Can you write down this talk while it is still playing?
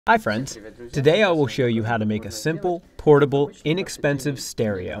Hi friends, today I will show you how to make a simple, portable, inexpensive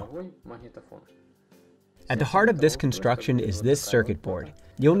stereo. At the heart of this construction is this circuit board.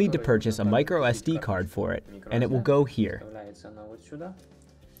 You'll need to purchase a micro SD card for it, and it will go here.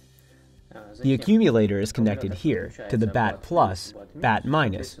 The accumulator is connected here to the BAT plus, BAT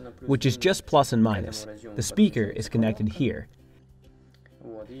minus, which is just plus and minus. The speaker is connected here.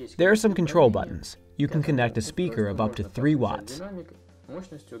 There are some control buttons. You can connect a speaker of up to 3 watts.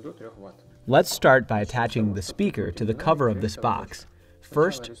 Let's start by attaching the speaker to the cover of this box.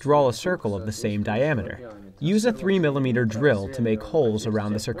 First, draw a circle of the same diameter. Use a 3mm drill to make holes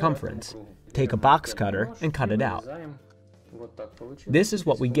around the circumference. Take a box cutter and cut it out. This is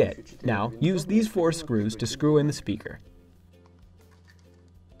what we get. Now, use these 4 screws to screw in the speaker.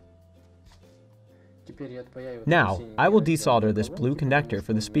 Now, I will desolder this blue connector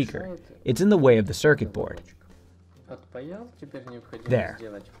for the speaker. It's in the way of the circuit board. There.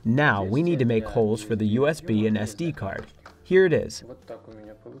 Now we need to make holes for the USB and SD card. Here it is.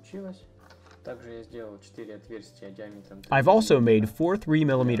 I've also made 4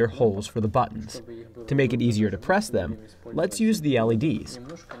 3mm holes for the buttons. To make it easier to press them, let's use the LEDs.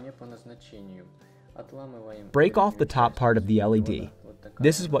 Break off the top part of the LED.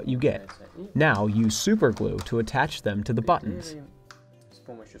 This is what you get. Now use super glue to attach them to the buttons.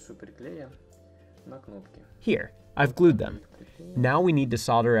 Here, I've glued them. Now we need to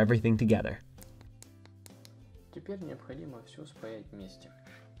solder everything together.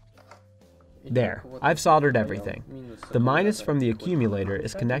 There, I've soldered everything. The minus from the accumulator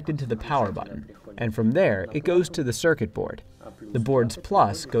is connected to the power button, and from there it goes to the circuit board. The board's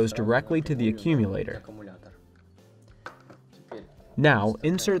plus goes directly to the accumulator. Now,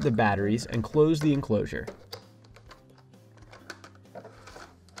 insert the batteries and close the enclosure.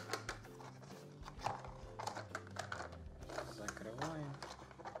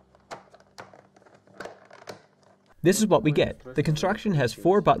 This is what we get. The construction has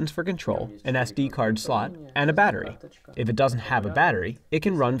 4 buttons for control, an SD card slot, and a battery. If it doesn't have a battery, it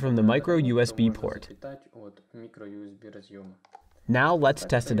can run from the micro USB port. Now let's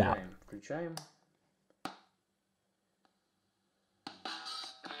test it out.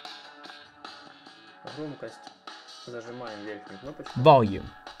 Volume.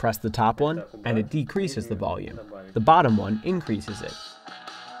 Press the top one, and it decreases the volume. The bottom one increases it.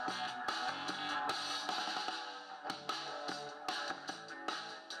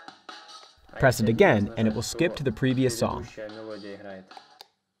 Press it again, and it will skip to the previous song.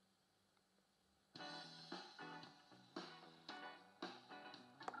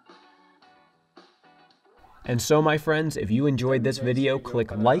 And so, my friends, if you enjoyed this video,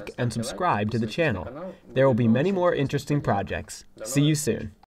 click like and subscribe to the channel. There will be many more interesting projects. See you soon.